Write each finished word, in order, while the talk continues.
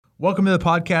Welcome to the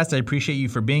podcast. I appreciate you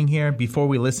for being here. Before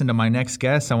we listen to my next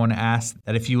guest, I want to ask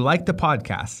that if you like the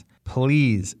podcast,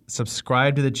 please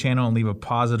subscribe to the channel and leave a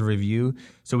positive review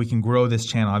so we can grow this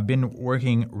channel. I've been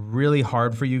working really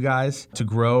hard for you guys to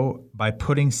grow by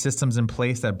putting systems in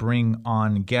place that bring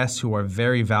on guests who are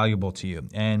very valuable to you.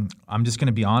 And I'm just going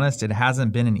to be honest, it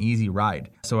hasn't been an easy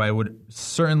ride. So I would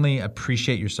certainly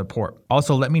appreciate your support.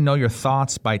 Also, let me know your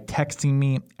thoughts by texting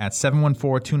me at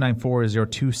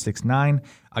 714-294-0269.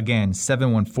 Again,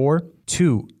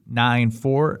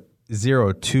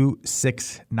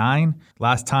 714-294-0269.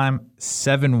 Last time,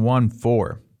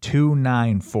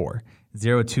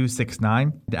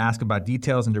 714-294-0269 to ask about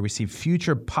details and to receive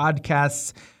future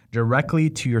podcasts directly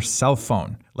to your cell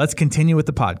phone. Let's continue with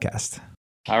the podcast.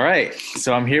 All right.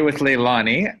 So I'm here with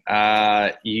Leilani.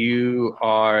 You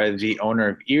are the owner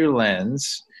of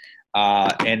EarLens.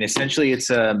 And essentially it's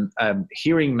a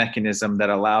hearing mechanism that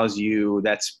allows you,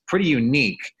 that's pretty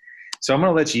unique. So I'm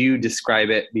going to let you describe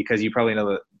it because you probably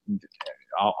know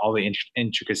all the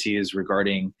intricacies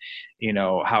regarding,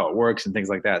 how it works and things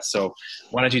like that. So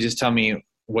why don't you just tell me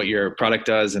what your product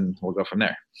does and we'll go from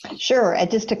there. Sure.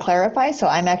 And just to clarify, so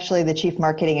I'm actually the Chief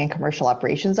Marketing and Commercial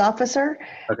Operations Officer.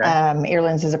 Okay.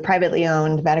 EarLens is a privately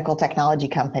owned medical technology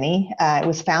company. It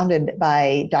was founded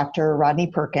by Dr. Rodney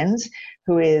Perkins,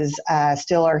 who is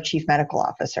still our Chief Medical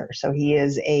Officer. So he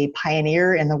is a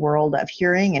pioneer in the world of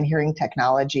hearing and hearing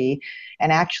technology,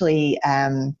 and actually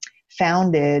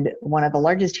founded one of the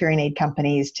largest hearing aid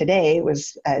companies today. It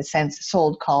was since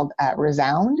sold, called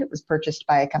Resound. It was purchased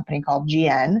by a company called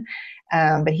GN.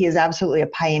 But he is absolutely a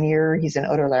pioneer. He's an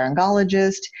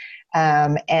otolaryngologist.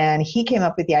 And he came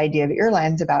up with the idea of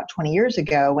EarLens about 20 years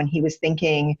ago when he was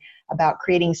thinking about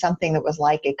creating something that was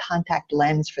like a contact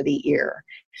lens for the ear.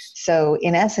 So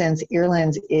in essence,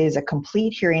 EarLens is a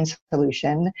complete hearing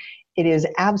solution. It is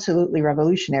absolutely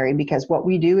revolutionary because what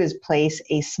we do is place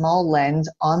a small lens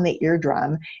on the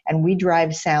eardrum, and we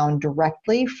drive sound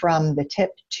directly from the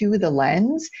tip to the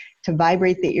lens to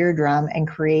vibrate the eardrum and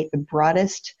create the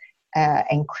broadest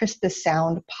and crispest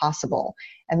sound possible.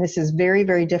 And this is very,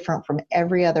 very different from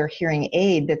every other hearing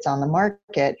aid that's on the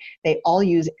market. They all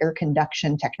use air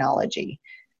conduction technology.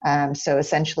 So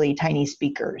essentially tiny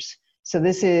speakers. So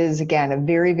this is, again, a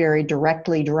very, very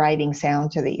directly driving sound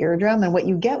to the eardrum. And what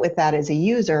you get with that as a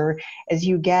user is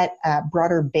you get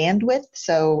broader bandwidth.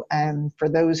 So for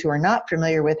those who are not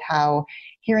familiar with how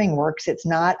hearing works, it's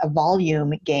not a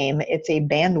volume game, it's a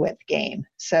bandwidth game.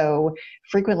 So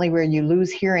frequently where you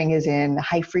lose hearing is in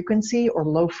high frequency or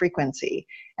low frequency.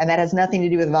 And that has nothing to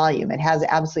do with volume. It has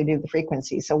absolutely to do with the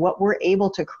frequency. So what we're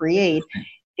able to create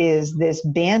is this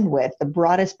bandwidth, the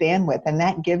broadest bandwidth, and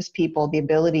that gives people the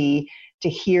ability to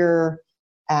hear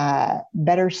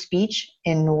better speech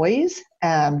in noise,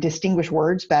 distinguish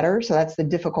words better. So that's the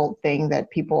difficult thing, that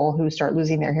people who start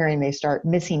losing their hearing, they start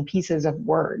missing pieces of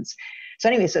words. So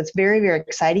anyway, so it's very, very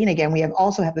exciting. Again, we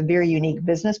also have a very unique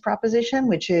business proposition,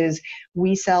 which is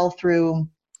we sell through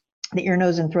the ear,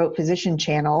 nose, and throat physician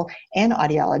channel and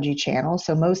audiology channel.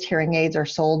 So most hearing aids are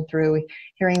sold through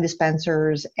hearing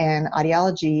dispensers and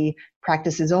audiology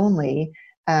practices only.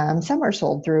 Some are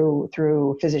sold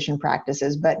through physician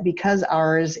practices, but because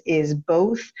ours is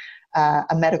both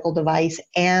a medical device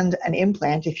and an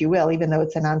implant, if you will, even though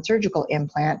it's a non-surgical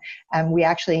implant, we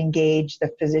actually engage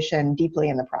the physician deeply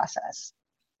in the process.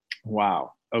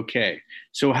 Wow. Okay.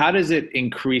 So how does it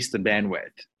increase the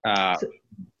bandwidth?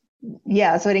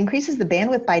 So it increases the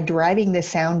bandwidth by driving the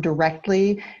sound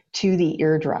directly to the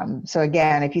eardrum. So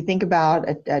again, if you think about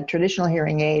a traditional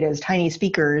hearing aid as tiny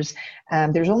speakers,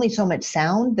 there's only so much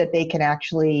sound that they can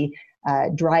actually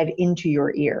drive into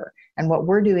your ear. And what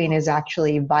we're doing is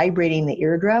actually vibrating the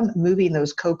eardrum, moving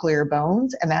those cochlear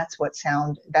bones, and that's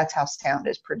how sound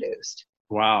is produced.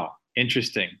 Wow.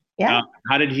 Interesting. Yeah.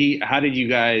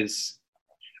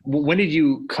 When did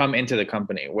you come into the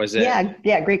company? Was it?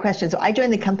 Yeah, great question. So I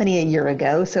joined the company a year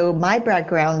ago. So my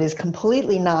background is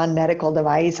completely non-medical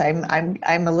device. I'm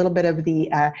a little bit of the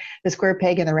square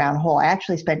peg in the round hole. I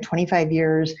actually spent 25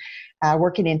 years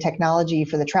working in technology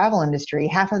for the travel industry,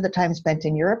 half of the time spent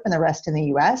in Europe and the rest in the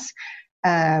US.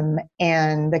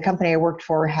 And the company I worked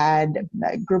for had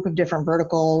a group of different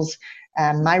verticals.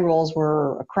 My roles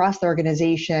were across the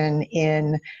organization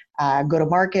in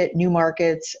go-to-market, new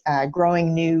markets,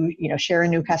 growing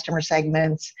sharing new customer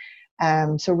segments.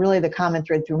 So really the common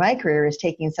thread through my career is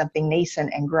taking something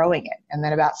nascent and growing it. And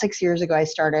then about 6 years ago, I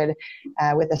started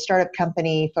with a startup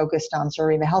company focused on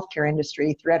serving the healthcare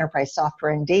industry through enterprise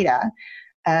software and data.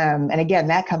 And again,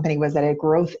 that company was at a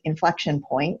growth inflection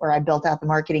point where I built out the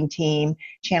marketing team,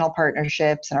 channel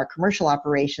partnerships, and our commercial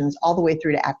operations all the way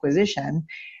through to acquisition.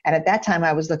 And at that time,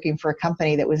 I was looking for a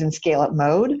company that was in scale-up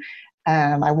mode.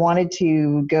 I wanted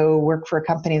to go work for a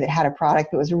company that had a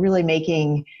product that was really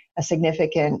making a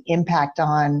significant impact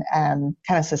on kind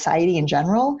of society in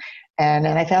general. And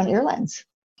I found Earlens.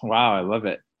 Wow, I love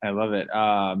it. I love it.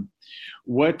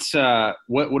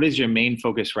 What is your main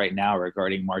focus right now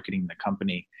regarding marketing the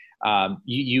company?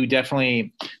 You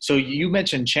definitely, so you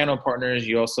mentioned channel partners.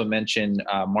 You also mentioned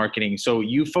marketing. So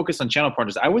you focus on channel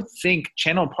partners. I would think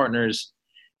channel partners,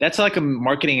 that's like a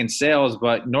marketing and sales,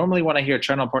 but normally when I hear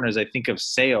channel partners, I think of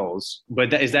sales.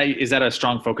 But is that a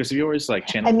strong focus of yours, like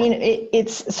channel? I mean,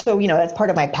 it's so, that's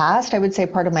part of my past. I would say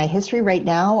part of my history right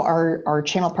now. Our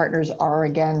channel partners are,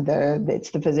 again, it's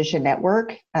the physician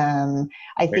network. I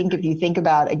think if you think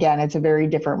about, again, it's a very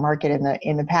different market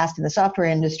in the past in the software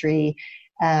industry.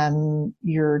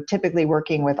 You're typically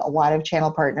working with a lot of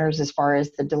channel partners as far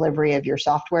as the delivery of your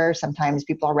software. Sometimes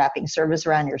people are wrapping service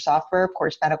around your software. Of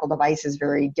course, medical device is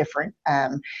very different,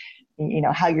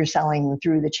 how you're selling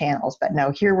through the channels. But no,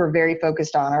 here we're very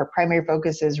focused on, our primary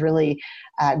focus is really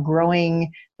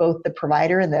growing both the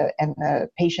provider and the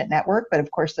patient network. But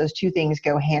of course, those two things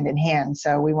go hand in hand.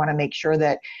 So we want to make sure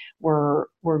that we're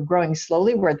growing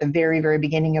slowly. We're at the very, very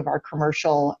beginning of our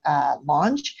commercial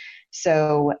launch.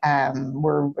 So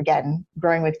we're, again,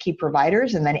 growing with key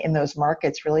providers, and then in those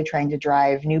markets, really trying to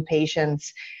drive new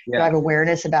patients, drive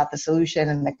awareness about the solution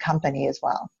and the company as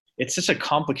well. It's such a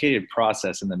complicated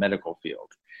process in the medical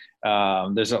field.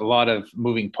 There's a lot of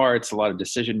moving parts, a lot of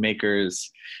decision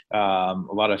makers, a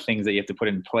lot of things that you have to put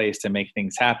in place to make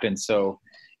things happen. So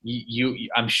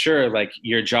I'm sure like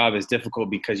your job is difficult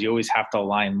because you always have to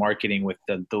align marketing with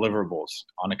the deliverables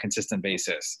on a consistent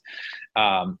basis.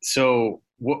 So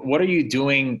what are you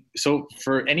doing? So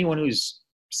for anyone who's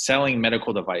selling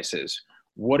medical devices,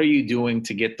 what are you doing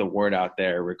to get the word out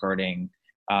there regarding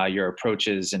your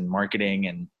approaches and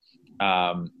marketing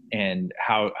and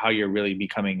how you're really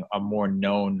becoming a more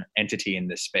known entity in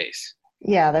this space?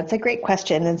 Yeah, that's a great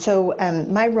question. And so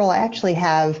my role, I actually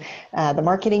have the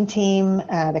marketing team,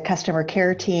 the customer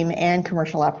care team, and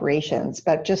commercial operations.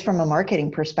 But just from a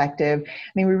marketing perspective,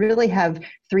 I mean, we really have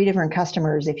three different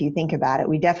customers if you think about it.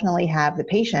 We definitely have the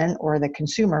patient or the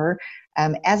consumer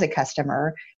as a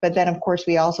customer. But then, of course,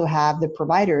 we also have the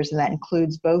providers, and that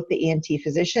includes both the ENT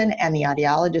physician and the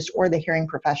audiologist or the hearing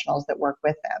professionals that work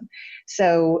with them.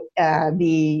 So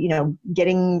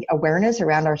getting awareness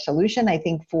around our solution, I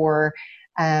think for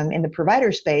in the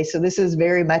provider space, so this is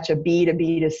very much a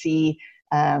B2B2C,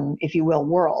 if you will,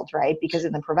 world, right? Because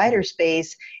in the provider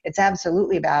space, it's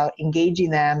absolutely about engaging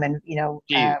them and,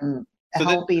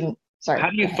 helping. How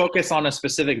do you focus on a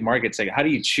specific market segment? How do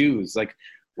you choose? Like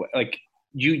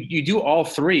you do all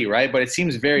three, right? But it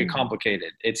seems very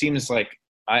complicated. It seems like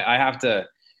I have to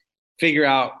figure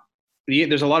out,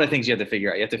 there's a lot of things you have to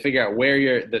figure out. You have to figure out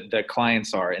where the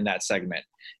clients are in that segment,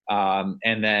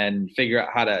 and then figure out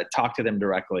how to talk to them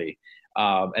directly,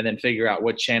 and then figure out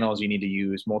what channels you need to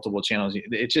use, multiple channels.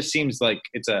 It just seems like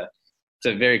it's a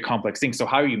very complex thing. So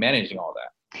how are you managing all that?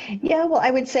 Yeah, well,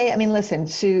 I would say, listen,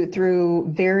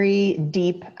 through very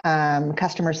deep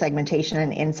customer segmentation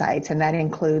and insights, and that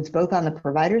includes both on the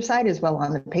provider side as well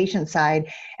on the patient side,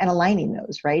 and aligning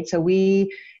those, right? So we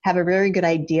have a very good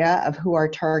idea of who our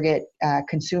target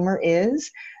consumer is.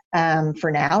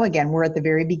 For now, again, we're at the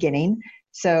very beginning.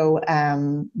 So,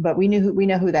 but we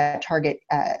know who that target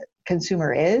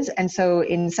consumer is, and so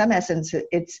in some essence,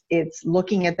 it's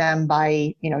looking at them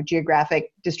by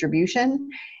geographic distribution,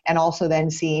 and also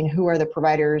then seeing who are the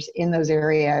providers in those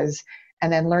areas,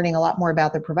 and then learning a lot more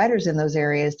about the providers in those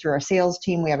areas through our sales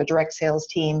team. We have a direct sales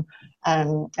team,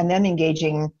 and then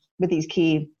engaging with these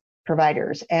key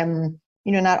providers. And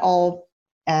not all.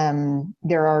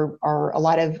 There are a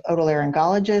lot of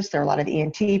otolaryngologists. There are a lot of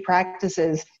ENT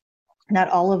practices. Not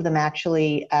all of them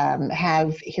actually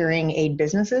have hearing aid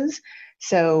businesses.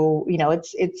 So,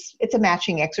 it's a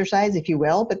matching exercise, if you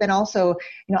will. But then also,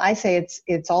 I say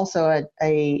it's also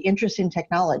a interest in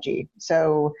technology.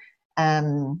 So,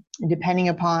 depending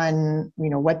upon,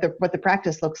 what the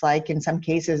practice looks like, in some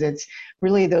cases, it's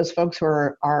really those folks who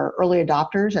are early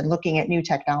adopters and looking at new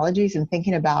technologies and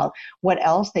thinking about what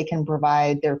else they can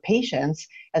provide their patients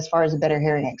as far as a better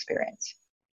hearing experience.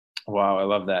 Wow, I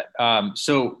love that.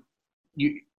 So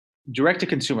you direct to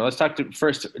consumer. Let's talk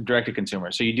first direct to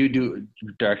consumer. So you do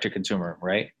direct to consumer,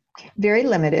 right? Very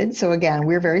limited. So again,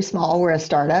 we're very small. We're a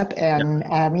startup, and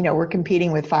we're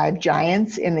competing with 5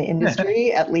 giants in the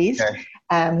industry, at least,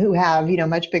 who have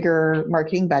much bigger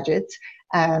marketing budgets.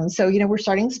 So, we're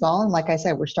starting small. And like I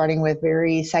said, we're starting with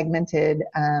very segmented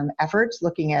efforts,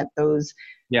 looking at those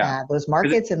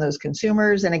markets and those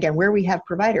consumers. And again, where we have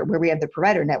the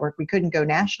provider network, we couldn't go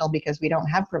national because we don't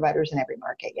have providers in every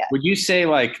market yet. Would you say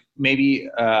like maybe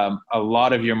a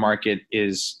lot of your market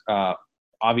is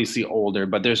obviously older,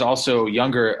 but there's also a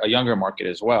younger market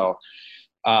as well.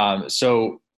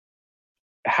 So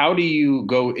how do you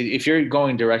go if you're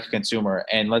going direct to consumer,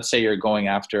 and let's say you're going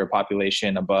after a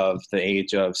population above the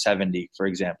age of 70, for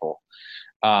example?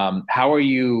 How are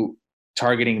you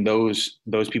targeting those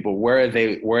people? Where is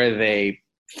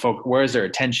their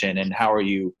attention, and how are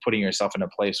you putting yourself in a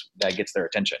place that gets their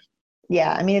attention?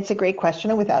 Yeah, I mean, it's a great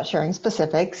question without sharing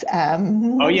specifics.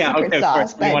 Secret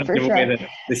sauce, but for sure.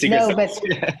 The secret sauce.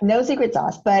 No secret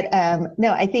sauce. But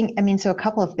no, so a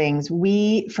couple of things.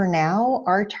 For now,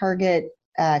 our target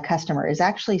customer is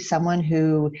actually someone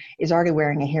who is already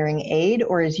wearing a hearing aid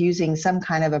or is using some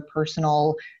kind of a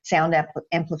personal sound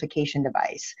amplification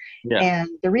device. Yeah. And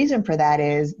the reason for that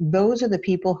is those are the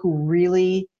people who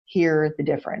really hear the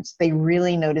difference. They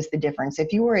really notice the difference.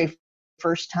 If you were a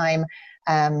first-time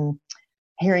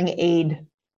hearing aid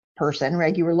person,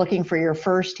 right? You were looking for your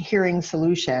first hearing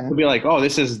solution. You'd be like, oh,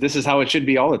 this is how it should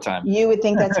be all the time. You would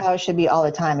think that's how it should be all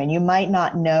the time, and you might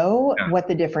not know what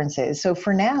the difference is. So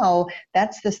for now,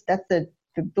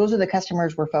 those are the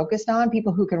customers we're focused on,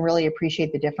 people who can really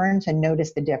appreciate the difference and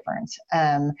notice the difference.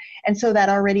 And so that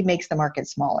already makes the market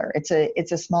smaller. It's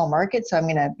a small market. So I'm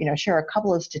going to share a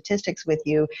couple of statistics with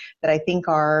you that I think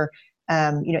are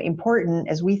important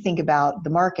as we think about the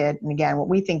market. And again, what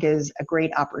we think is a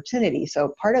great opportunity.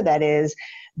 So part of that is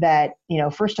that,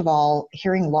 first of all,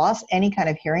 hearing loss, any kind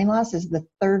of hearing loss, is the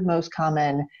third most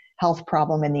common health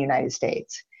problem in the United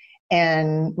States.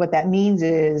 And what that means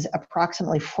is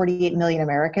approximately 48 million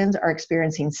Americans are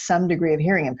experiencing some degree of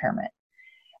hearing impairment.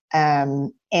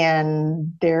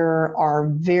 And there are a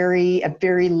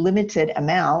very limited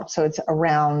amount, so it's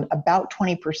around about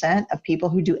 20% of people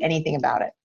who do anything about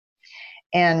it.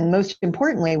 And most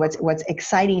importantly, what's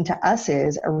exciting to us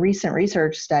is a recent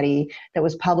research study that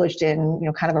was published in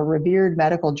kind of a revered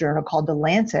medical journal called The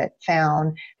Lancet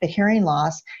found that hearing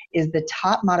loss is the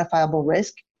top modifiable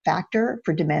risk factor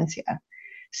for dementia.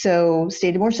 So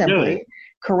stated more simply, really?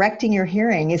 Correcting your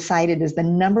hearing is cited as the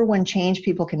number one change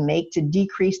people can make to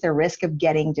decrease their risk of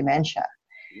getting dementia.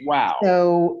 Wow.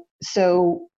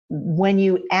 So when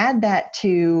you add that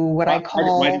to what I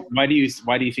call... Why do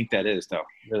you think that is, though,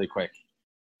 really quick?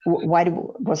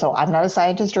 So I'm not a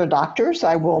scientist or a doctor, so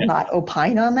I will not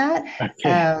opine on that.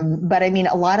 Okay. But I mean,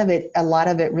 a lot of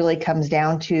it really comes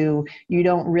down to you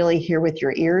don't really hear with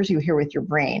your ears, you hear with your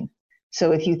brain.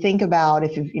 So if you think about,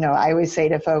 I always say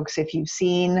to folks, if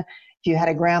you had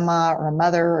a grandma or a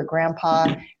mother or a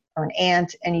grandpa or an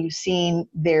aunt and you've seen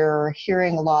their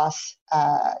hearing loss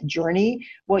journey,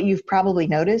 what you've probably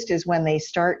noticed is when they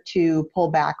start to pull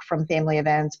back from family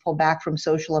events, pull back from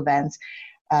social events,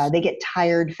 they get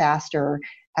tired faster.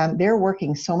 They're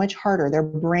working so much harder. Their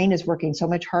brain is working so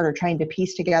much harder trying to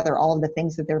piece together all of the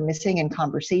things that they're missing in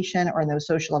conversation or in those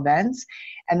social events.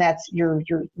 And that's you're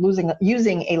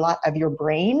using a lot of your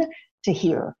brain to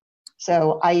hear.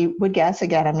 So I would guess,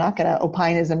 again, I'm not going to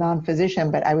opine as a non-physician,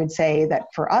 but I would say that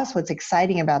for us, what's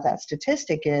exciting about that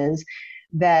statistic is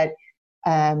that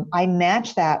I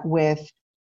match that with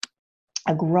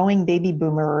a growing baby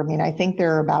boomer. I mean, I think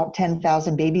there are about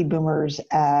 10,000 baby boomers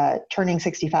turning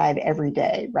 65 every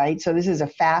day, right? So this is a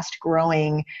fast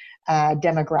growing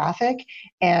demographic.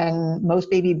 And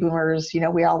most baby boomers,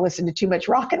 we all listen to too much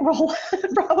rock and roll,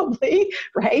 probably,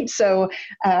 right? So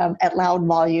at loud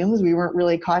volumes, we weren't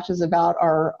really cautious about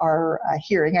our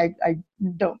hearing. I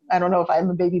don't know if I'm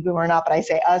a baby boomer or not, but I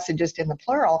say us and just in the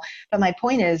plural. But my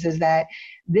point is that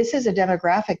this is a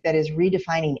demographic that is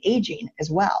redefining aging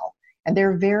as well. And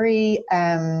they're very,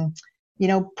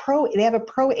 they have a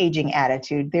pro-aging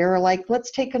attitude. They're like, let's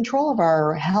take control of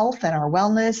our health and our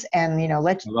wellness and,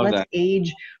 let's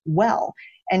age well.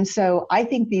 And so I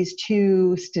think these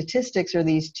two statistics or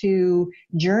these two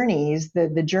journeys,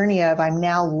 the journey of I'm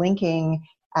now linking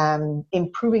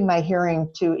improving my hearing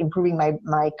to improving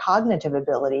my cognitive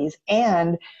abilities,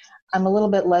 and I'm a little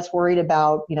bit less worried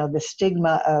about, the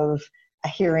stigma of a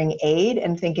hearing aid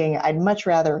and thinking I'd much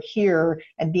rather hear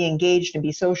and be engaged and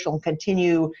be social and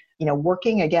continue,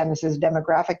 working. Again, this is a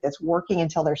demographic that's working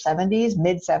until their 70s,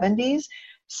 mid 70s.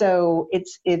 So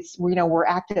it's we're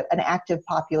an active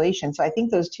population. So I think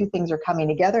those two things are coming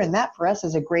together, and that for us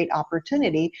is a great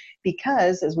opportunity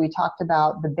because, as we talked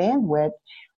about the bandwidth,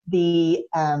 the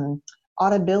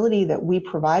audibility that we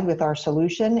provide with our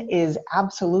solution is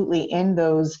absolutely in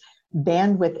those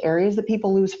bandwidth areas that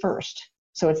people lose first.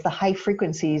 So it's the high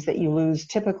frequencies that you lose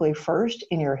typically first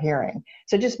in your hearing.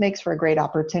 So it just makes for a great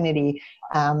opportunity.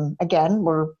 Again,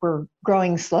 we're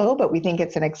growing slow, but we think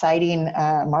it's an exciting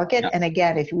market. And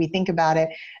again, if we think about it,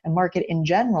 a market in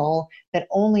general, that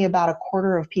only about a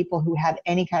quarter of people who have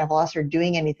any kind of loss are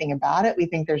doing anything about it, we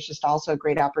think there's just also a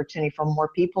great opportunity for more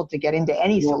people to get into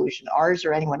any solution, ours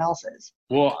or anyone else's.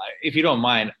 Well, if you don't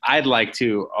mind, I'd like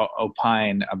to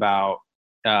opine about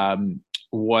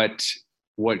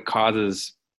what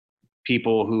causes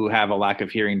people who have a lack of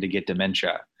hearing to get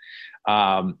dementia.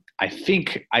 I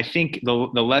think the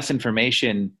less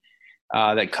information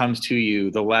that comes to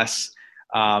you, the less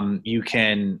you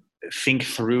can think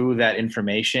through that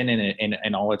information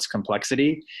in all its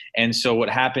complexity. And so what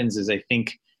happens is, I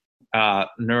think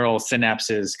neural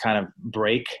synapses kind of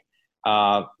break,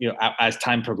 as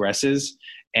time progresses,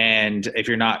 and if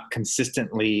you're not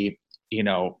consistently,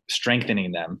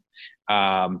 strengthening them.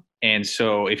 And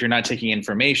so if you're not taking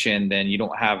information, then you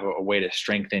don't have a way to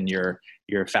strengthen your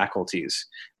faculties.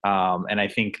 And I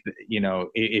think,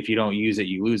 if you don't use it,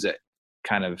 you lose it.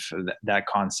 Kind of that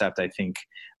concept, I think,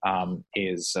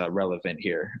 is relevant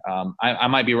here. I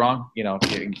might be wrong,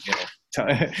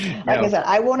 Like I said,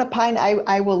 I won't opine.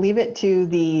 I will leave it to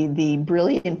the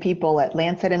brilliant people at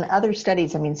Lancet and other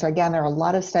studies. I mean, so again, there are a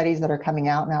lot of studies that are coming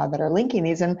out now that are linking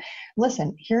these. And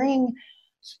listen, hearing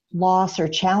loss or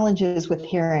challenges with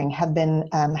hearing have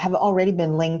already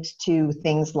been linked to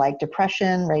things like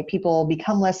depression, right? People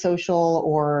become less social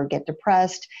or get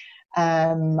depressed.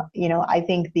 I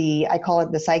think I call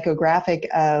it the psychographic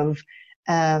of,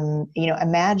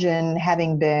 imagine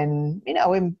having been,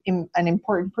 an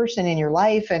important person in your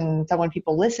life and someone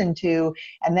people listen to,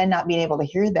 and then not being able to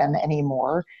hear them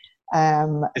anymore.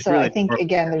 So really, I think,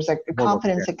 again, there's a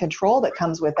confidence and control that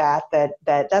comes with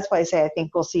that's why I say I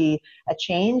think we'll see a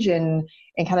change in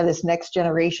kind of this next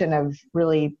generation of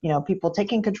really, people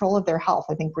taking control of their health.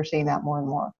 I think we're seeing that more and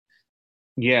more.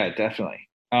 Yeah, definitely.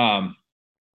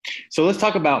 So let's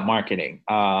talk about marketing.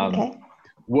 Okay.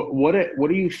 What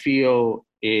do you feel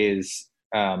is,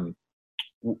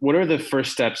 what are the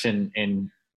first steps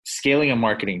in scaling a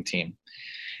marketing team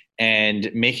and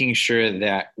making sure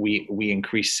that we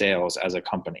increase sales as a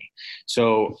company?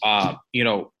 So,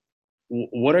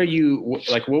 what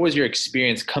was your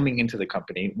experience coming into the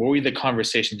company? What were the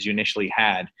conversations you initially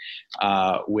had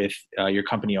with your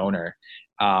company owner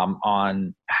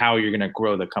on how you're going to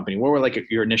grow the company? What were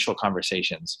your initial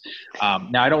conversations?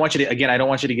 Now, I don't want you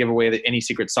to give away any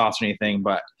secret sauce or anything,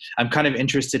 but I'm kind of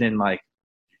interested in,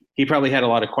 he probably had a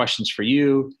lot of questions for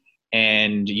you,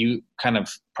 and you kind of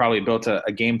probably built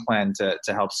a game plan to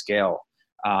help scale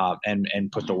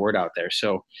and put the word out there.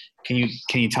 So can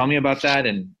you tell me about that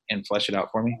and flesh it out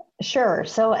for me? Sure.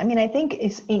 So, I mean, I think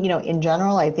it's, in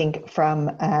general, I think from,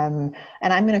 and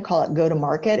I'm going to call it go to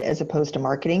market as opposed to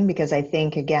marketing, because I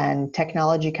think, again,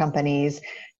 technology companies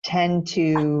tend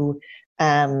to,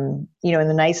 in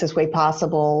the nicest way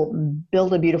possible,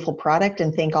 build a beautiful product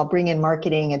and think I'll bring in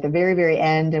marketing at the very, very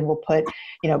end, and we'll put,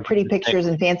 pretty pictures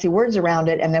and fancy words around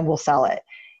it, and then we'll sell it.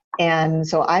 And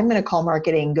so I'm going to call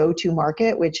marketing go-to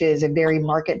market, which is a very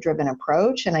market-driven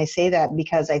approach. And I say that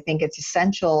because I think it's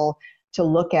essential to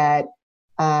look at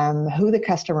who the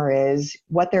customer is,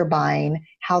 what they're buying,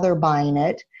 how they're buying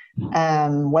it,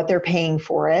 what they're paying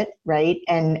for it, right?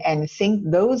 And think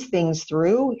those things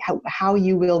through, how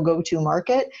you will go to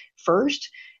market first,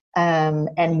 and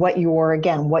what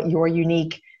your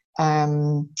unique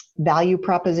value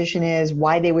proposition is,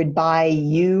 why they would buy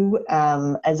you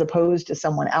as opposed to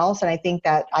someone else. And I think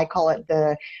that I call it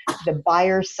the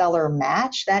buyer-seller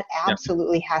match. That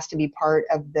absolutely has to be part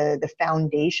of the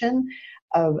foundation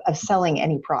of selling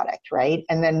any product, right?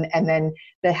 And then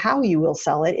the how you will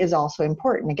sell it is also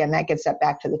important. Again, that gets that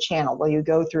back to the channel. Will you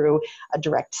go through a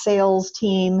direct sales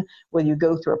team? Will you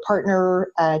go through a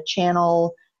partner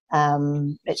channel?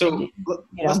 Let's talk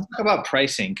about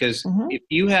pricing, because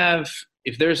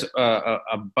if there's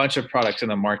a bunch of products in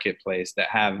the marketplace that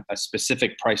have a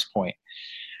specific price point,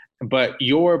 but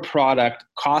your product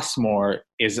costs more,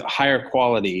 is higher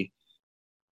quality,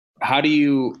 how do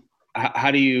you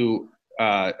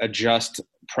adjust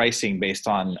pricing based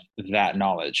on that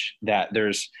knowledge that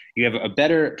you have a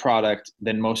better product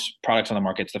than most products on the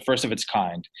market? It's the first of its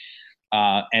kind,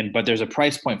 but there's a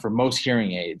price point for most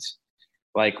hearing aids.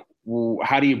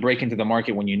 How do you break into the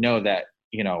market when you know that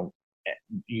you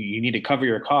need to cover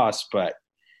your costs, but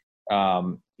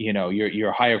you're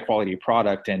a higher quality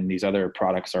product, and these other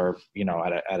products are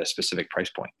at a specific price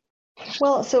point?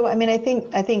 Well, so I mean, I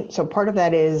think so. Part of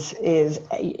that is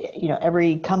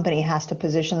every company has to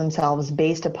position themselves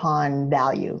based upon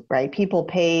value, right? People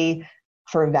pay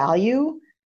for value,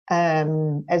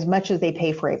 as much as they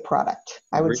pay for a product.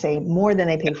 I would Agreed. say more than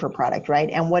they pay for a product, right?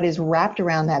 And what is wrapped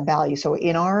around that value. So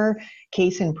in our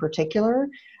case in particular,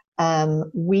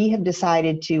 we have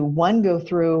decided to, one, go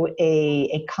through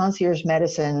a concierge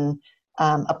medicine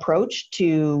approach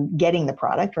to getting the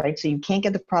product, right? So you can't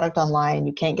get the product online,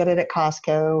 you can't get it at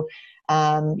Costco.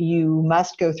 You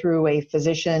must go through a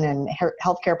physician and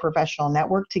healthcare professional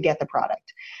network to get the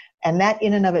product. And that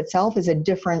in and of itself is a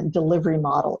different delivery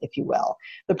model, if you will.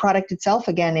 The product itself,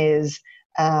 again, is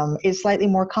slightly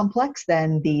more complex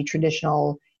than the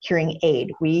traditional hearing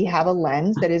aid. We have a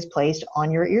lens that is placed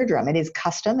on your eardrum. It is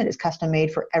custom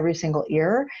made for every single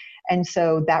ear. And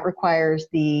so that requires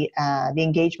the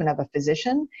engagement of a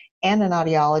physician and an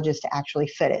audiologist to actually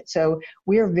fit it. So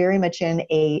we are very much in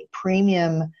a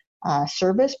premium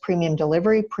service, premium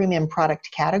delivery, premium product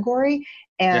category.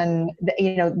 And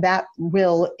that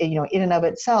will, in and of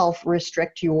itself,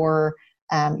 restrict your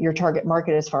target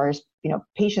market as far as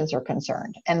patients are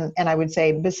concerned. And I would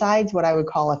say, besides what I would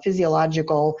call a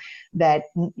physiological, that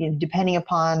depending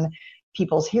upon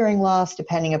people's hearing loss,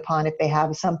 depending upon if they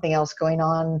have something else going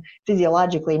on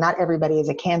physiologically, not everybody is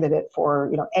a candidate for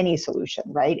any solution,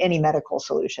 right? Any medical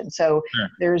solution. So sure.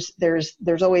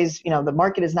 there's always, the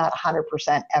market is not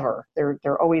 100% ever. There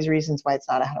are always reasons why it's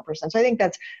not 100%. So I think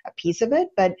that's a piece of it.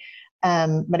 But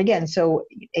again, so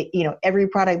every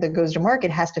product that goes to market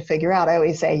has to figure out. I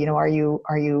always say, are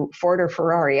you Ford or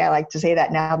Ferrari? I like to say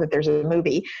that now that there's a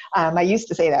movie. I used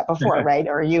to say that before, right?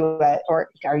 Or are you a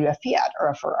Fiat or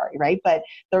a Ferrari, right? But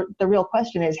the real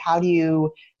question is, how do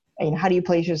you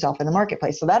place yourself in the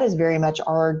marketplace? So that is very much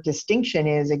our distinction.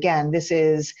 Is, again, this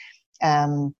is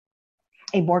a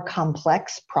more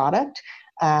complex product.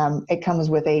 It comes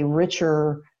with a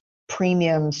richer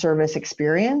premium service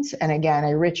experience, and again,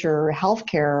 a richer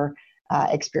healthcare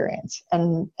experience,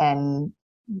 and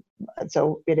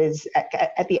so it is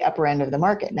at the upper end of the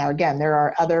market. Now, again, there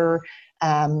are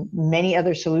many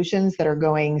other solutions that are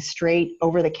going straight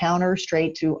over the counter,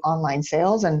 straight to online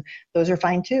sales, and those are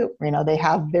fine too. They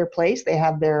have their place, they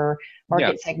have their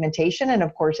market segmentation, and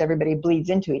of course, everybody bleeds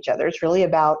into each other. It's really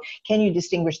about, can you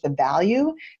distinguish the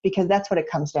value? Because that's what it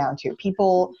comes down to.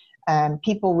 People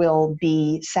will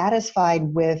be satisfied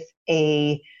with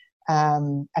a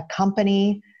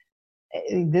company,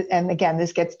 and again,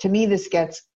 this gets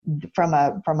from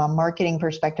a marketing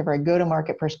perspective or a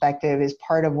go-to-market perspective, is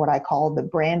part of what I call the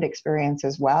brand experience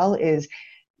as well. Is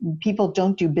people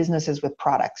don't do businesses with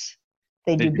products;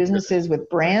 they do businesses with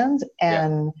brands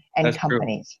and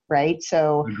companies, true. Right?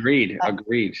 So agreed.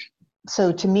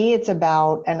 So to me, it's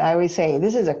about, and I always say,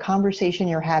 this is a conversation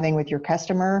you're having with your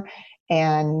customer.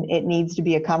 And it needs to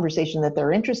be a conversation that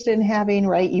they're interested in having,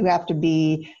 right? You have to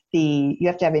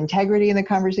have integrity in the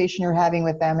conversation you're having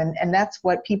with them. And that's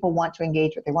what people want to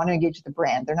engage with. They want to engage with the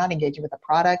brand. They're not engaging with a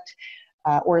product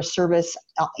or a service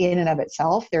in and of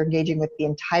itself. They're engaging with the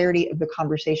entirety of the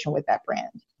conversation with that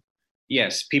brand.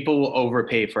 Yes, people will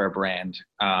overpay for a brand.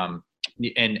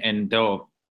 And they'll,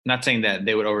 not saying that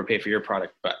they would overpay for your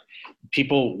product, but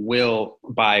people will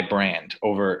buy brand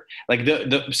over, like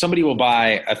somebody will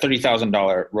buy a $30,000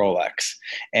 Rolex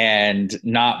and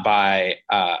not buy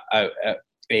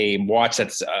a watch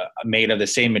that's made of the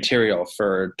same material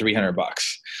for $300.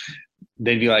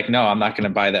 They'd be like, no, I'm not going to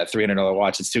buy that $300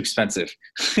 watch. It's too expensive.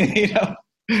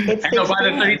 It's and they'll buy the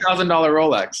 $30,000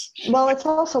 Rolex. Well, it's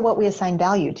also what we assign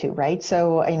value to, right?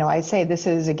 So, I say this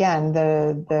is, again,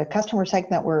 the customer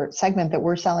segment that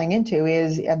we're selling into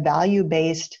is a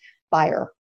value-based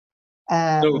buyer.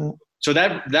 So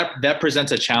that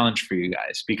presents a challenge for you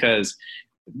guys because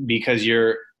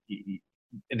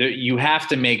you have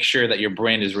to make sure that your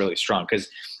brand is really strong. Because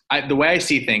the way I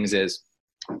see things is,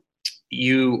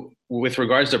 with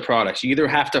regards to products, you either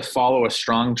have to follow a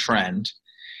strong trend.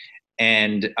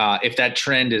 And if that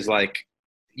trend is like,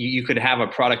 you could have a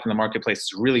product in the marketplace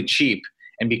that's really cheap,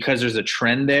 and because there's a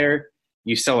trend there,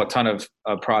 you sell a ton of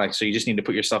products. So you just need to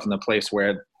put yourself in the place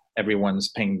where everyone's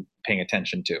paying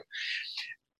attention to.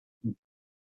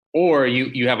 Or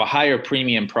you have a higher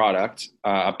premium product,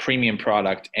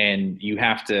 and you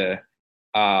have to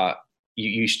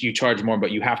you charge more,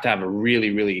 but you have to have a really,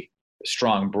 really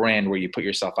strong brand where you put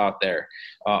yourself out there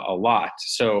a lot.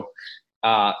 So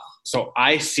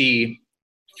I see,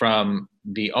 from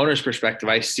the owner's perspective,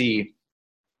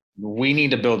 we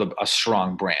need to build a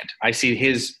strong brand. I see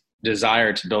his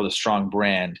desire to build a strong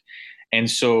brand. And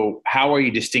so how are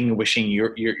you distinguishing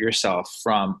yourself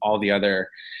from all the other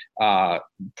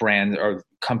brands or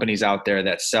companies out there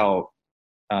that sell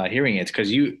hearing aids?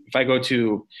 Because if I go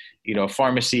to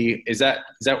pharmacy, is that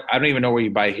I don't even know where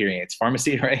you buy hearing aids.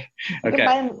 Pharmacy, right?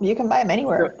 Okay. You can buy them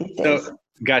anywhere these days.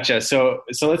 Gotcha. So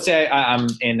let's say I'm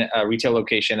in a retail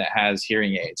location that has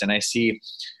hearing aids and I see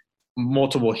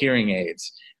multiple hearing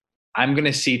aids. I'm going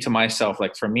to see to myself,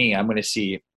 like for me, I'm going to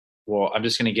see, well, I'm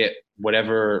just going to get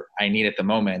whatever I need at the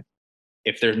moment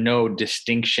if there's no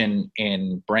distinction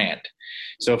in brand.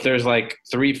 So if there's like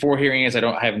 3-4 hearing aids,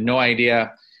 I have no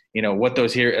idea, what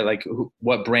those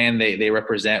what brand they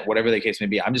represent, whatever the case may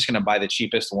be. I'm just going to buy the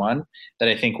cheapest one that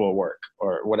I think will work,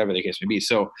 or whatever the case may be.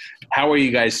 So how are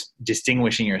you guys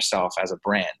distinguishing yourself as a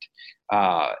brand?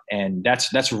 And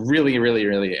that's really, really,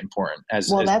 really important. That's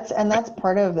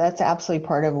absolutely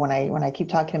part of when I keep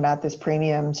talking about this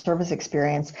premium service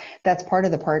experience. That's part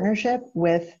of the partnership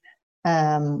with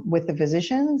the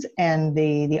physicians and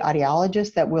the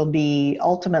audiologists that will be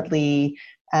ultimately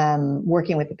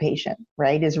working with the patient,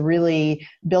 right? Is really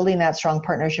building that strong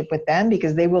partnership with them,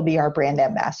 because they will be our brand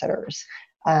ambassadors.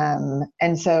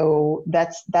 And so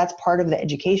that's part of the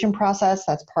education process.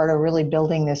 That's part of really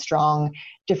building this strong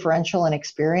differential and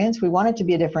experience. We want it to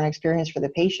be a different experience for the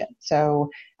patient. So,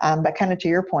 but kind of to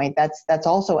your point, that's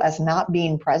also us not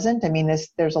being present. I mean,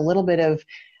 there's a little bit of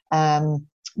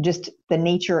just the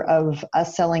nature of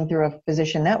us selling through a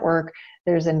physician network.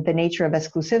 There's the nature of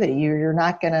exclusivity. You're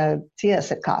not going to see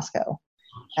us at Costco.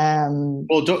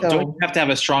 Well, don't you have to have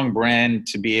a strong brand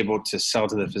to be able to sell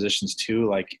to the physicians too?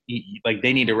 Like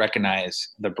they need to recognize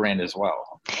the brand as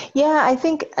well. Yeah, I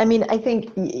think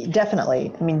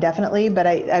definitely. But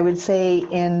I would say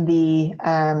in the,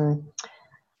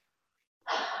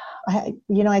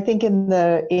 I think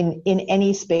in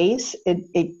any space,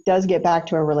 it does get back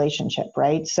to a relationship,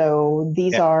 right? So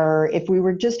these are, if we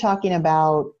were just talking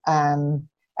about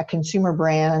a consumer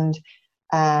brand,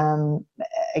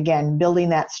 again, building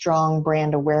that strong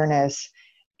brand awareness,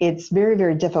 it's very,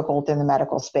 very difficult in the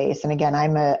medical space. And again,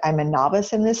 I'm a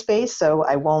novice in this space, so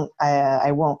I won't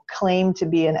claim to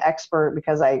be an expert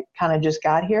because I kind of just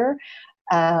got here.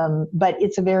 But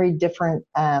it's a very different.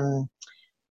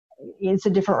 It's a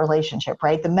different relationship,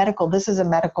 right? This is a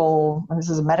medical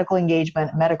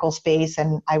engagement, medical space.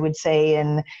 And I would say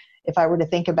if I were to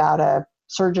think about a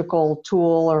surgical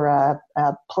tool or a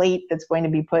plate that's going to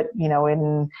be put,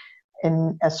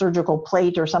 in a surgical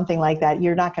plate or something like that,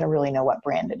 you're not going to really know what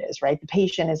brand it is, right? The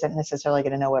patient isn't necessarily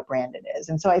going to know what brand it is.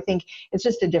 And so I think it's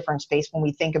just a different space when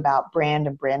we think about brand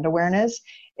and brand awareness.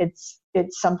 It's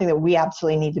something that we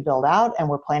absolutely need to build out, and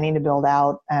we're planning to build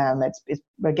out.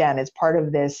 It's part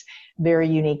of this very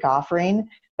unique offering,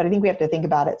 but I think we have to think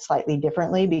about it slightly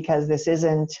differently, because this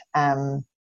isn't,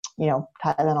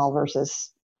 Tylenol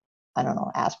versus, I don't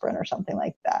know, aspirin or something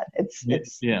like that. It's a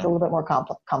little bit more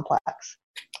complex.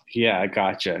 Yeah,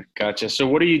 gotcha. So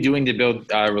what are you doing to build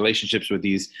relationships with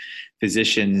these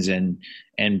physicians and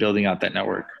building out that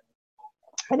network?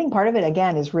 I think part of it,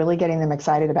 again, is really getting them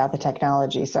excited about the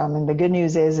technology. So, the good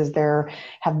news is there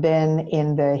have been,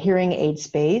 in the hearing aid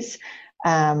space,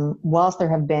 whilst there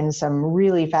have been some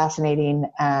really fascinating,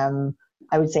 I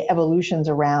would say, evolutions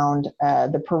around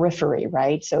the periphery,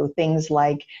 right? So things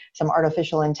like some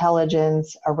artificial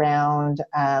intelligence around,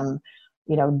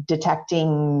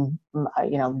 detecting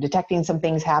some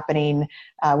things happening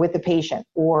with the patient,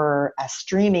 or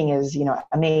streaming is,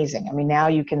 amazing. Now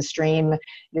you can stream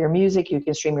your music, you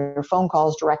can stream your phone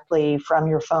calls directly from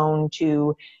your phone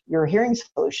to your hearing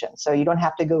solution. So you don't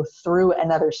have to go through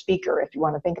another speaker, if you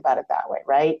want to think about it that way,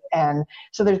 right? And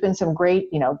so there's been some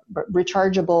great,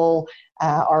 rechargeable,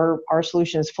 our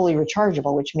solution is fully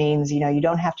rechargeable, which means, you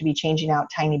don't have to be changing out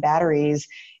tiny batteries,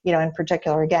 in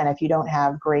particular, again, if you don't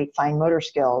have great fine motor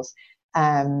skills.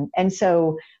 And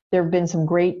so there have been some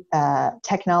great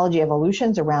technology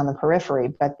evolutions around the periphery,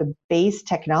 but the base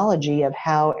technology of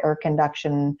how air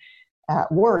conduction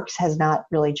works has not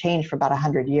really changed for about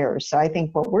 100 years. So I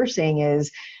think what we're seeing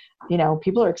is,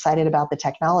 people are excited about the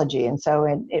technology. And so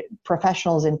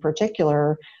professionals in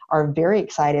particular are very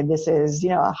excited. This is,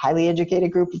 a highly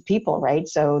educated group of people, right?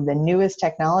 So the newest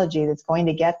technology that's going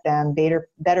to get them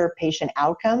better patient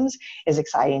outcomes is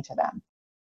exciting to them.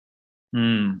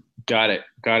 Got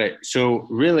it. So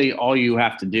really all you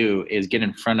have to do is get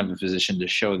in front of a physician to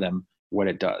show them what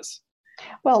it does.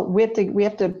 Well, we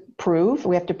have to prove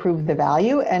the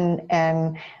value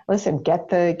and listen, get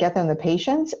them the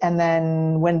patients. And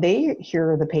then when they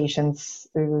hear the patients,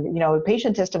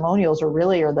 patient testimonials are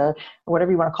the,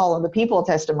 whatever you want to call them, the people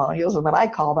testimonials is what I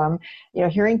call them.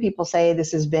 Hearing people say,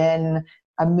 this has been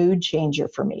a mood changer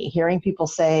for me. Hearing people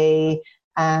say,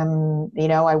 I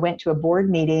went to a board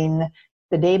meeting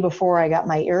the day before I got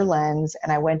my ear lens,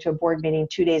 and I went to a board meeting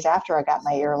 2 days after I got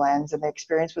my ear lens, and the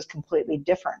experience was completely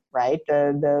different, right?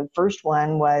 The first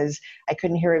one was I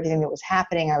couldn't hear everything that was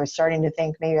happening. I was starting to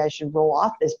think maybe I should roll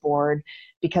off this board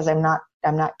because I'm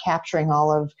not capturing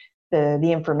all of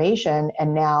the information,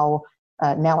 and now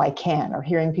I can. Or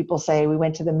hearing people say we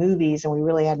went to the movies and we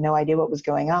really had no idea what was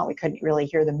going on. We couldn't really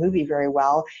hear the movie very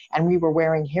well, and we were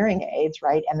wearing hearing aids,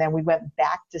 right? And then we went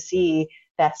back to see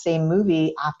that same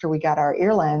movie after we got our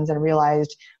ear lens and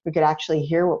realized we could actually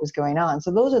hear what was going on. So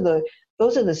those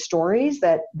are the stories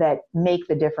that make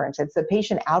the difference. It's the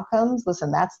patient outcomes.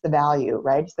 Listen, that's the value,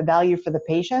 right? It's the value for the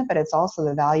patient, but it's also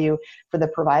the value for the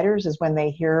providers is when they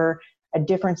hear a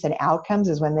difference in outcomes,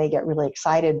 is when they get really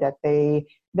excited that they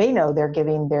know they're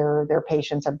giving their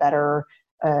patients a better,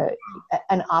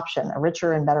 an option, a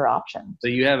richer and better option. So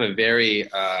you have a very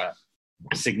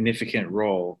significant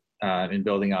role in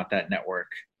building out that network.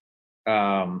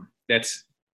 It's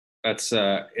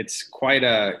quite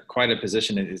a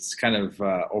position. It's kind of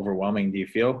overwhelming. Do you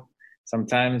feel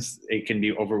sometimes it can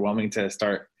be overwhelming to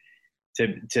start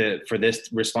for this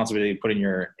responsibility put in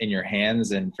your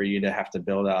hands, and for you to have to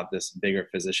build out this bigger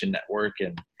physician network?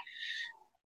 And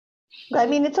I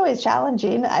mean, it's always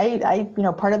challenging.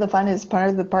 Part of the fun is part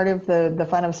of the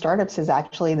fun of startups is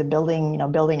actually the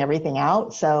building everything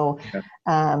out. So, okay.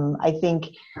 I think,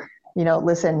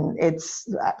 listen, it's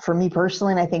for me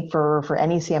personally, and I think for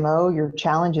any CMO, your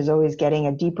challenge is always getting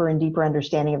a deeper and deeper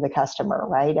understanding of the customer,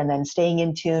 right? And then staying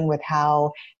in tune with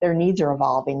how their needs are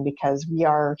evolving, because we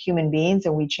are human beings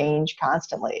and we change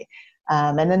constantly.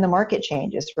 And then the market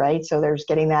changes, right? So there's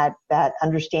getting that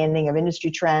understanding of industry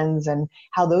trends and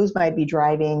how those might be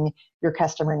driving your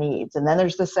customer needs. And then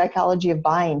there's the psychology of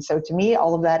buying. So to me,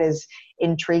 all of that is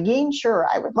intriguing. Sure,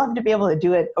 I would love to be able to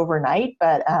do it overnight,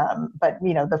 but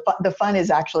the fun is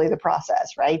actually the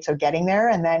process, right? So getting there,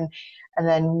 and then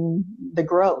the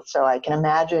growth. So I can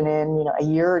imagine in a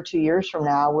year or 2 years from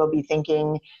now, we'll be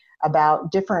thinking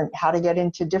about how to get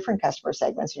into different customer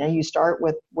segments. You start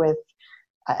with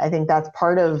I think that's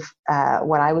part of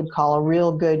what I would call a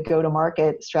real good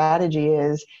go-to-market strategy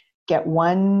is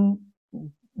nail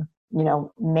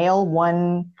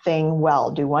one thing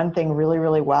well, do one thing really,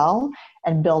 really well,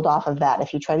 and build off of that.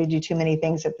 If you try to do too many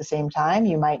things at the same time,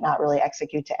 you might not really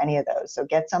execute to any of those. So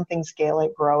get something, scale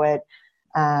it, grow it,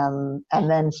 and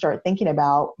then start thinking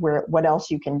about what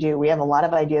else you can do. We have a lot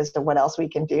of ideas to what else we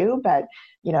can do, but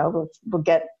we'll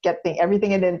get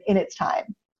everything in its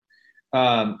time.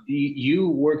 You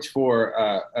worked for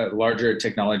a larger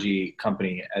technology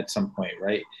company at some point,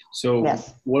 right? So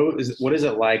yes. What is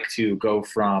it like to go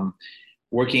from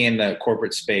working in the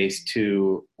corporate space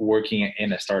to working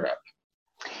in a startup?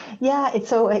 Yeah, it's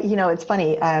so, it's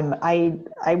funny.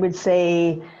 I would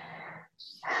say,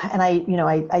 and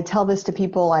I tell this to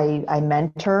people I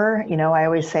mentor, I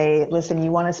always say, listen,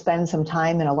 you want to spend some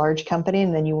time in a large company,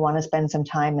 and then you want to spend some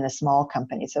time in a small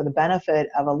company. So the benefit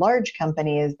of a large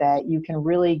company is that you can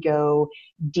really go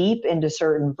deep into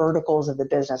certain verticals of the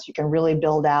business. You can really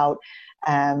build out,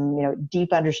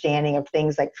 deep understanding of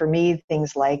things like, for me,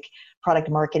 things like product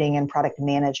marketing and product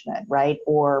management, right?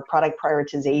 Or product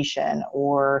prioritization,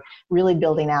 or really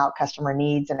building out customer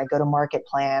needs and a go-to-market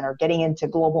plan, or getting into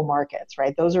global markets,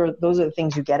 right? Those are the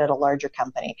things you get at a larger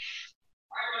company.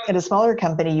 At a smaller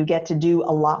company, you get to do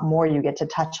a lot more. You get to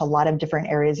touch a lot of different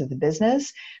areas of the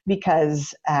business,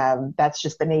 because that's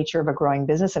just the nature of a growing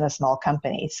business in a small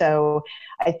company. So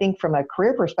I think from a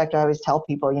career perspective, I always tell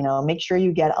people, make sure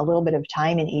you get a little bit of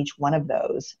time in each one of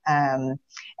those. And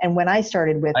when I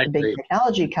started with the big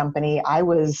technology company, I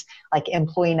was like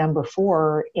employee number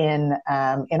 4 in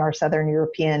our Southern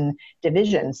European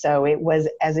division. So it was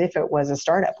as if it was a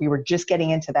startup. We were just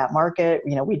getting into that market.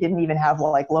 We didn't even have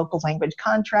local language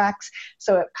contracts.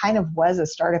 So it kind of was a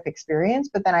startup experience,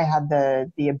 but then I had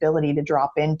the ability to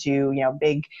drop into,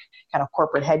 big kind of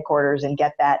corporate headquarters and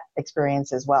get that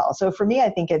experience as well. So for me, I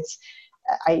think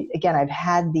I've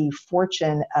had the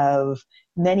fortune of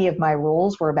many of my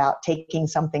roles were about taking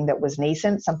something that was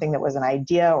nascent, something that was an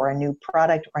idea or a new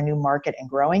product or a new market, and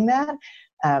growing that.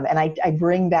 And I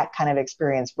bring that kind of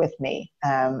experience with me.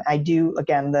 I do,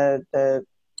 again, the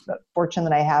fortune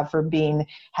that I have for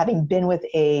having been with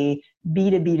a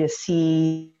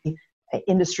B2B2C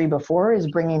industry before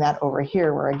is bringing that over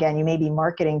here, where again, you may be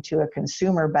marketing to a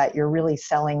consumer, but you're really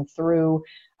selling through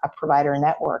a provider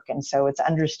network. And so it's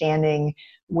understanding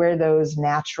where those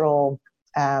natural,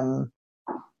 I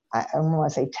don't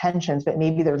want to say tensions, but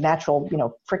maybe they're natural,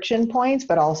 friction points,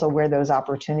 but also where those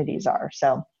opportunities are.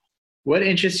 So what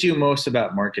interests you most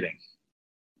about marketing?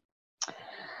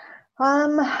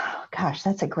 Gosh,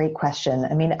 that's a great question.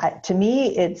 I mean, to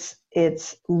me, it's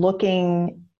it's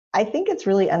looking, I think it's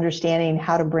really understanding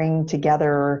how to bring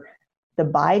together the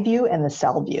buy view and the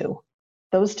sell view.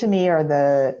 Those to me are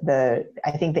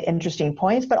I think the interesting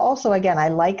points, but also again, I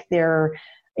like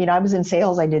I was in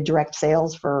sales. I did direct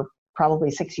sales for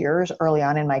probably 6 years early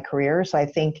on in my career. So I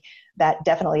think that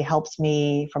definitely helps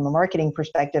me from a marketing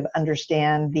perspective,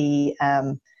 understand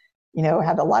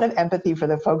have a lot of empathy for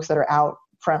the folks that are out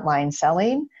frontline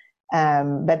selling.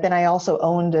 But then I also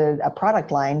owned a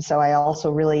product line. So I also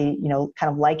really,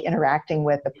 kind of like interacting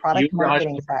with the product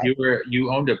marketing side. You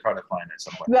owned a product line at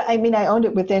some point. Well, I mean, I owned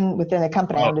it within the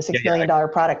company. I owned a $6 million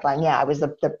product line. Yeah, I was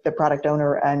the product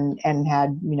owner and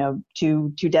had,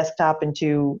 two desktop and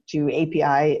two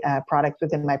API products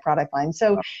within my product line.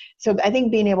 So I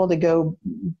think being able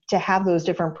to have those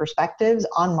different perspectives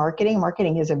on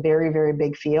marketing is a very, very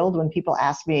big field. When people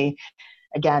ask me,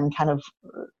 again, kind of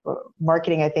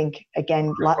marketing, I think,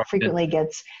 again, frequently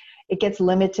gets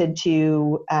limited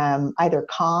to either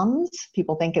comms.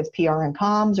 People think it's PR and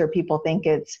comms, or people think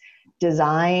it's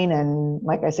design and,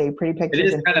 like I say, pretty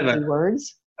pictures and fancy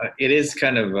words. It is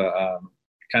kind of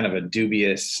a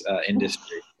dubious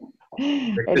industry.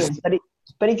 It is,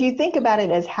 but if you think about it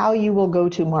as how you will go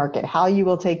to market, how you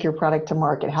will take your product to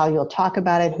market, how you'll talk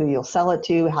about it, who you'll sell it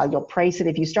to, how you'll price it,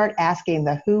 if you start asking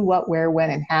the who, what, where, when,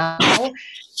 and how,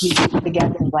 you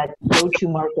get what go-to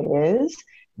market is,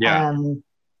 and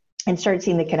start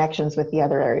seeing the connections with the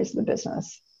other areas of the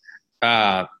business.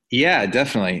 Yeah,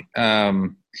 definitely.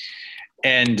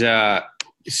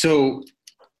 So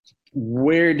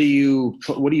what do you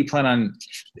plan on?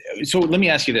 So let me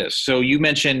ask you this. So you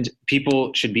mentioned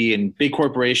people should be in big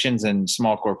corporations and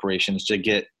small corporations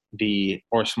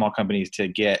or small companies to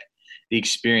get the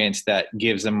experience that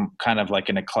gives them kind of like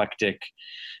an eclectic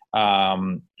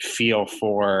feel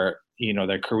for,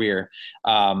 their career.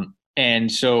 And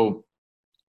so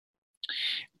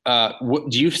what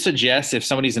do you suggest if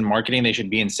somebody's in marketing, they should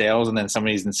be in sales, and then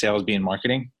somebody's in sales be in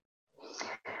marketing?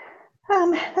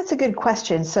 That's a good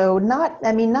question. So not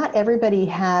everybody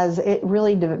has, it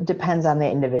really depends on the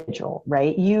individual,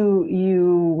 right?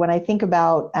 When I think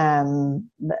about,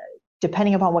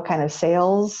 depending upon what kind of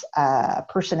sales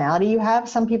personality you have,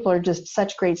 some people are just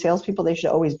such great salespeople, they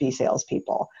should always be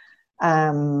salespeople.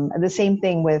 The same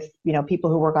thing with, people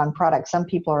who work on products. Some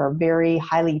people are very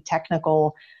highly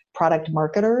technical product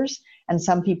marketers, and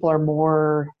some people are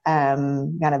more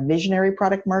kind of visionary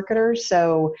product marketers.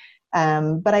 So,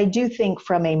 but I do think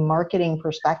from a marketing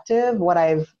perspective, what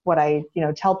I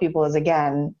tell people is,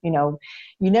 again, you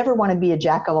never want to be a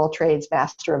jack of all trades,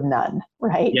 master of none,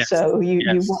 right? Yes. So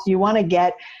you want to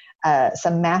get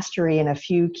some mastery in a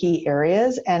few key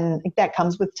areas, and that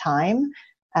comes with time.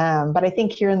 But I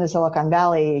think here in the Silicon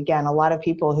Valley, again, a lot of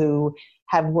people who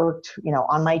have worked,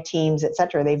 on my teams, et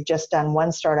cetera, they've just done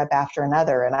one startup after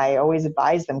another. And I always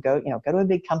advise them, go to a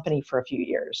big company for a few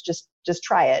years, just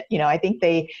try it. I think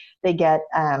they get,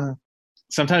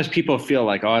 sometimes people feel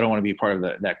like, I don't want to be part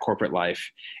of that corporate life.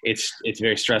 It's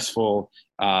very stressful.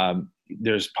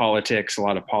 There's politics, a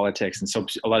lot of politics. And so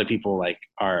a lot of people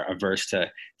are averse to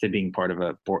being part of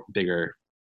a bigger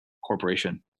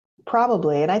corporation.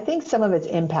 Probably. And I think some of it's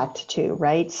impact too,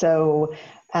 right? So,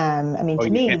 to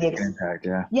me, impact,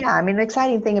 yeah. Yeah, the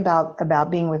exciting thing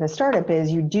about being with a startup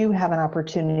is you do have an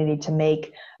opportunity to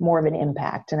make more of an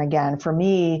impact. And again, for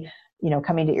me,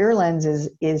 coming to Earlens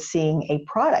is seeing a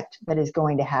product that is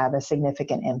going to have a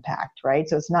significant impact, right?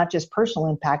 So it's not just personal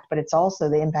impact, but it's also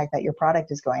the impact that your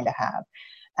product is going to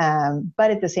have.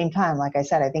 But at the same time, like I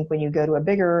said, I think when you go to a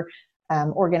bigger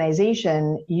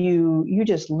organization, you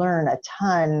just learn a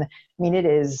ton. It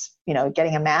is,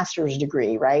 getting a master's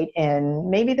degree, right? And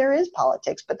maybe there is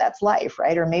politics, but that's life,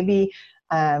 right? Or maybe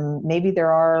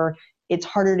it's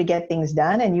harder to get things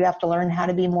done, and you have to learn how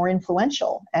to be more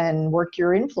influential and work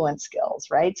your influence skills,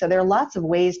 right? So there are lots of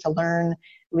ways to learn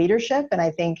leadership. And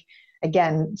I think,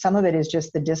 again, some of it is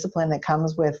just the discipline that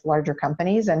comes with larger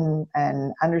companies and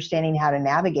understanding how to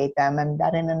navigate them. And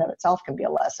that in and of itself can be a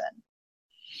lesson.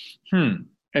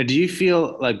 Do you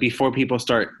feel like before people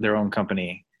start their own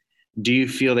company, do you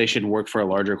feel they should work for a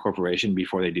larger corporation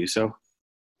before they do so?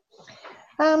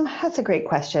 That's a great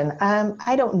question.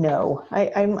 I don't know.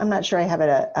 I'm not sure I have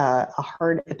a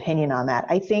hard opinion on that.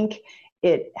 I think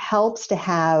it helps to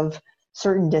have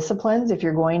certain disciplines if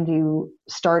you're going to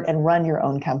start and run your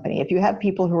own company. If you have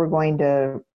people who are going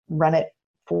to run it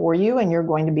for you, and you're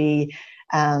going to be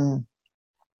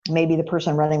maybe the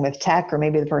person running with tech, or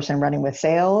maybe the person running with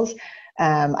sales,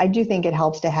 I do think it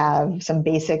helps to have some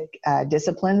basic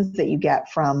disciplines that you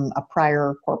get from a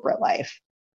prior corporate life.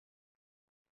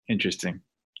 Interesting.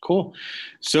 Cool.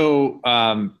 So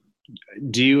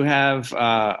do you have,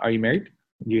 are you married?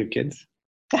 Do you have kids?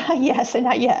 Yes, and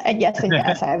not yet. And yes, and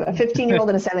yes. I have a 15-year-old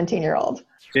and a 17-year-old.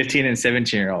 15 and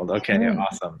 17-year-old. Okay,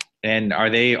 awesome. And are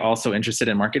they also interested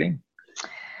in marketing?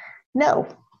 No.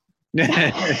 No.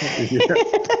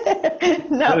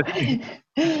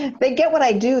 They get what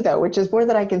I do, though, which is more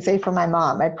than I can say for my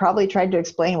mom. I probably tried to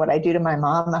explain what I do to my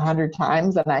mom 100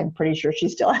 times, and I'm pretty sure she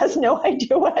still has no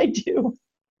idea what I do.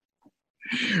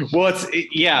 Well,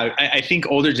 I think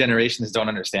older generations don't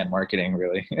understand marketing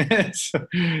really.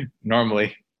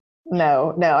 Normally.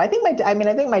 No. I think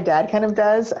my dad kind of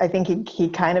does. I think he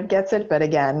kind of gets it, but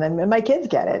again, and my kids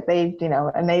get it. They,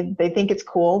 and they think it's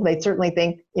cool. They certainly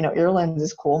think, ear lens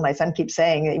is cool. My son keeps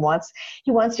saying he wants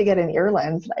to get an ear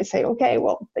lens. And I say, okay,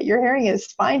 well, but your hearing is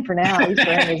fine for now. He's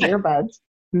wearing his earbuds.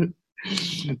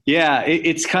 Yeah,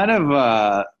 it's kind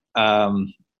of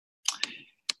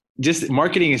just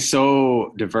marketing is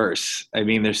so diverse. I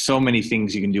mean, there's so many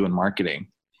things you can do in marketing.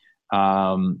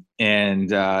 And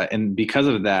because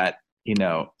of that,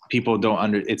 people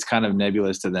don't it's kind of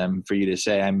nebulous to them for you to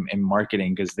say I'm in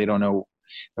marketing, because they don't know.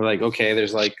 They're like, okay,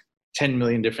 there's like 10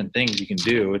 million different things you can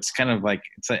do. It's kind of like,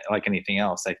 it's like anything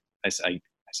else, I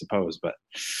suppose, but,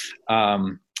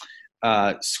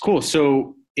 it's cool.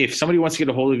 So if somebody wants to get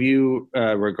a hold of you,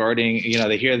 regarding,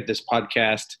 they hear this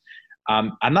podcast,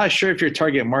 I'm not sure if your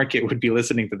target market would be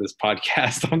listening to this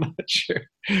podcast. I'm not sure,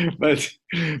 but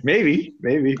maybe.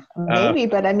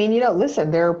 But I mean, listen,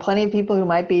 there are plenty of people who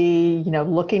might be,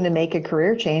 looking to make a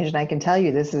career change. And I can tell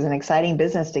you, this is an exciting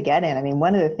business to get in. I mean,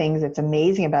 one of the things that's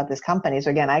amazing about this company is,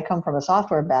 again, I come from a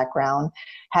software background,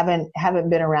 haven't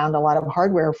been around a lot of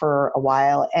hardware for a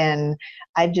while. And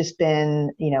I've just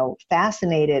been,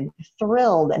 fascinated,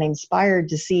 thrilled, and inspired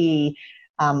to see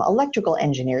electrical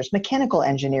engineers, mechanical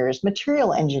engineers,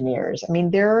 material engineers. I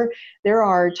mean, there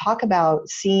are, talk about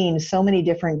seeing so many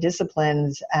different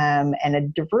disciplines, and a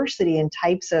diversity in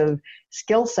types of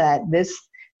skill set. This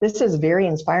is very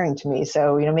inspiring to me.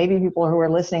 So, maybe people who are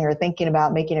listening are thinking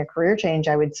about making a career change.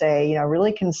 I would say,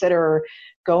 really consider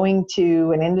going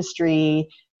to an industry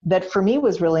that for me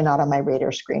was really not on my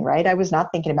radar screen, right? I was not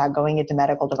thinking about going into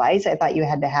medical device. I thought you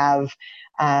had to have,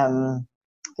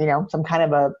 some kind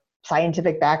of a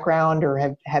scientific background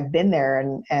or have been there.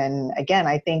 And again,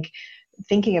 I think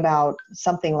thinking about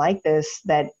something like this,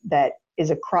 that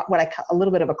is a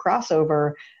little bit of a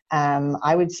crossover,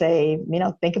 I would say,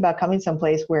 think about coming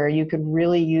someplace where you could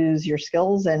really use your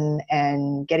skills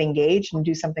and get engaged and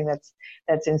do something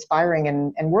that's inspiring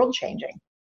and world changing.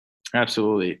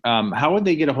 Absolutely. How would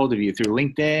they get a hold of you? Through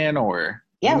LinkedIn or?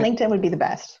 Yeah, LinkedIn would be the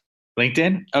best.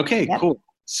 LinkedIn? Okay, yep. Cool.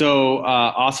 So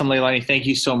awesome, Leilani. Thank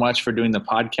you so much for doing the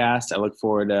podcast. I look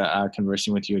forward to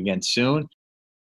conversing with you again soon.